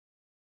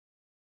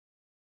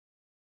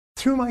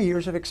Through my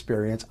years of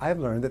experience, I've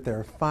learned that there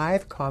are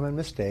 5 common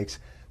mistakes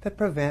that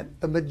prevent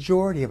the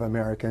majority of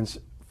Americans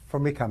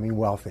from becoming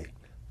wealthy.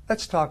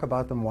 Let's talk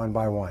about them one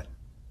by one.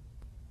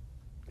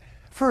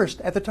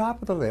 First, at the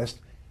top of the list,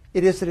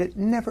 it is that it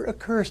never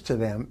occurs to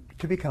them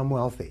to become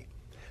wealthy.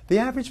 The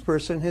average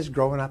person has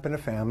grown up in a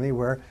family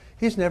where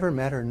he's never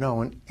met or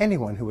known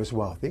anyone who is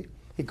wealthy.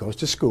 He goes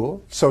to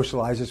school,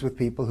 socializes with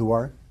people who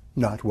are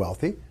not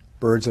wealthy.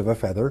 Birds of a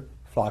feather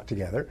flock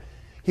together.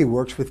 He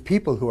works with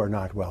people who are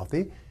not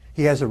wealthy.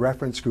 He has a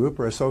reference group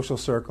or a social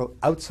circle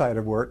outside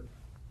of work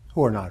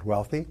who are not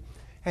wealthy.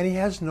 And he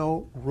has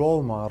no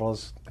role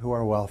models who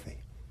are wealthy.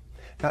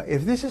 Now,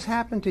 if this has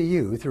happened to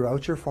you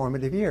throughout your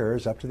formative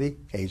years, up to the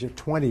age of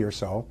 20 or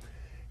so,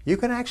 you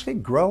can actually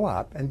grow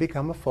up and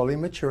become a fully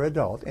mature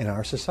adult in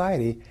our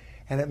society,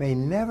 and it may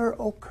never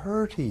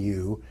occur to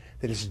you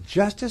that it's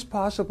just as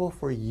possible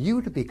for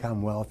you to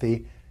become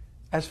wealthy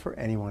as for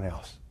anyone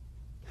else.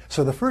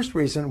 So the first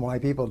reason why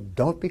people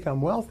don't become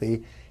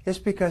wealthy is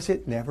because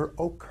it never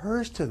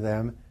occurs to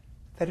them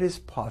that it is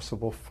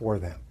possible for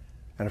them.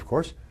 And of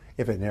course,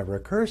 if it never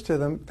occurs to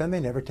them, then they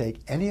never take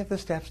any of the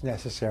steps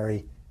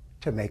necessary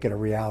to make it a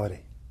reality.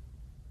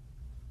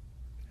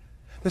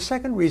 The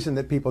second reason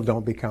that people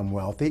don't become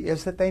wealthy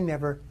is that they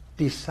never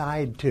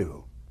decide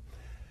to.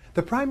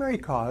 The primary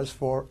cause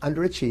for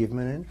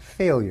underachievement and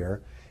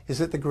failure is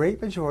that the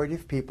great majority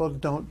of people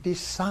don't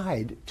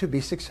decide to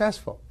be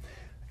successful.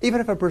 Even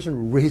if a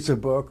person reads a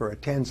book or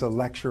attends a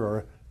lecture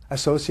or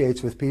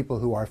associates with people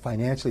who are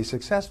financially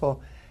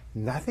successful,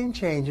 nothing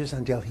changes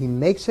until he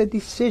makes a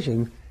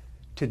decision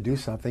to do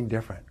something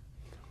different.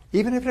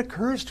 Even if it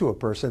occurs to a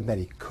person that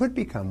he could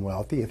become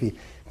wealthy if he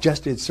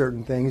just did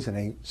certain things in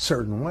a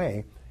certain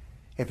way,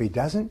 if he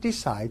doesn't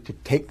decide to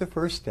take the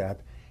first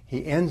step,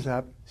 he ends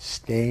up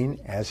staying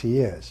as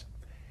he is.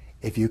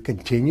 If you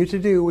continue to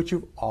do what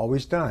you've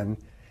always done,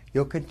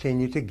 you'll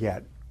continue to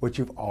get what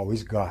you've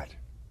always got.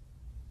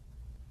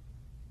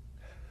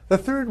 The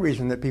third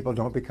reason that people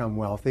don't become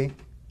wealthy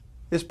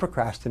is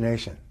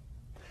procrastination.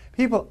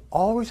 People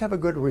always have a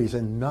good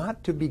reason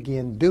not to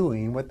begin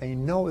doing what they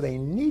know they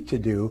need to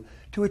do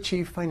to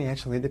achieve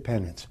financial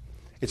independence.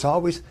 It's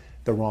always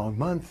the wrong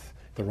month,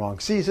 the wrong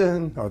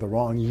season, or the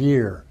wrong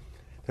year.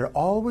 There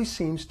always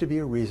seems to be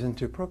a reason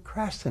to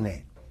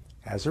procrastinate.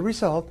 As a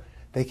result,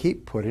 they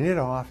keep putting it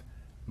off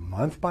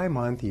month by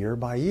month, year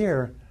by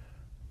year,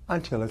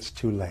 until it's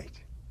too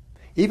late.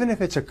 Even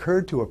if it's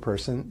occurred to a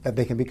person that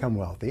they can become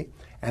wealthy,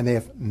 and they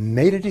have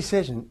made a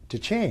decision to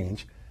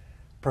change,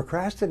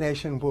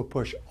 procrastination will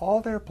push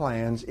all their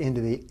plans into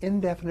the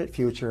indefinite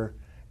future,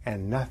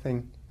 and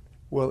nothing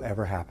will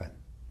ever happen.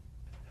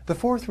 The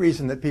fourth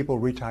reason that people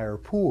retire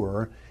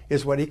poor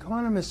is what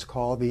economists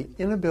call the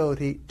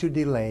inability to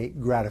delay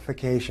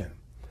gratification.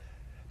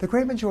 The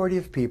great majority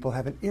of people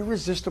have an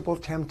irresistible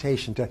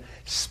temptation to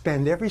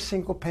spend every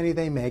single penny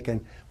they make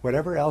and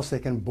whatever else they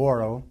can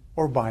borrow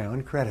or buy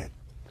on credit.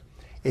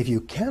 If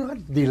you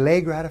cannot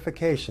delay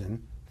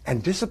gratification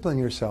and discipline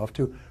yourself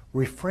to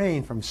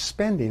refrain from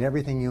spending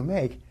everything you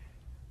make,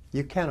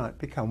 you cannot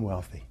become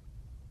wealthy.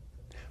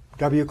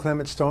 W.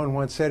 Clement Stone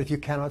once said, if you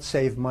cannot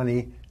save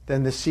money,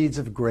 then the seeds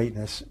of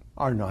greatness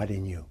are not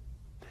in you.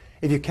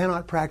 If you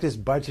cannot practice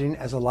budgeting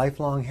as a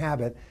lifelong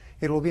habit,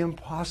 it will be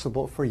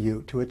impossible for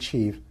you to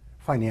achieve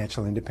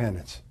financial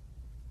independence.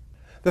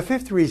 The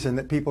fifth reason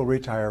that people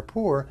retire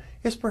poor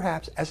is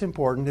perhaps as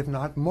important, if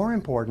not more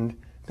important,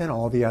 than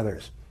all the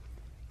others.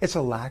 It's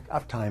a lack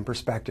of time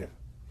perspective.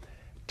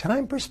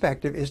 Time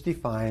perspective is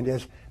defined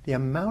as the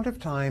amount of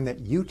time that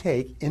you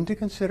take into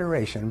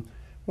consideration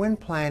when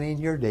planning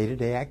your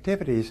day-to-day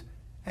activities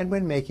and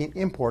when making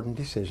important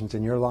decisions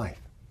in your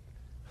life.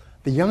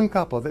 The young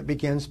couple that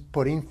begins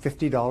putting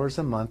 $50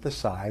 a month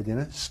aside in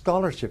a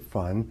scholarship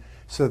fund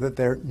so that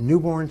their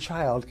newborn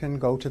child can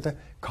go to the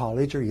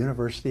college or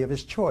university of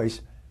his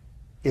choice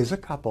is a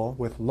couple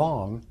with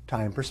long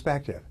time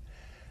perspective.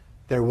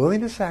 They're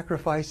willing to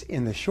sacrifice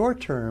in the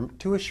short term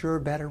to assure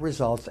better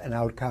results and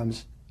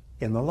outcomes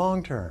in the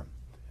long term.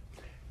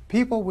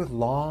 People with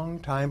long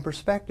time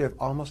perspective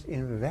almost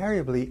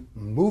invariably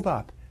move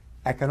up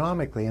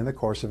economically in the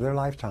course of their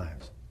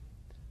lifetimes.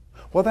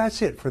 Well,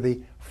 that's it for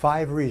the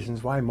 5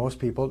 reasons why most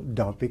people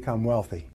don't become wealthy.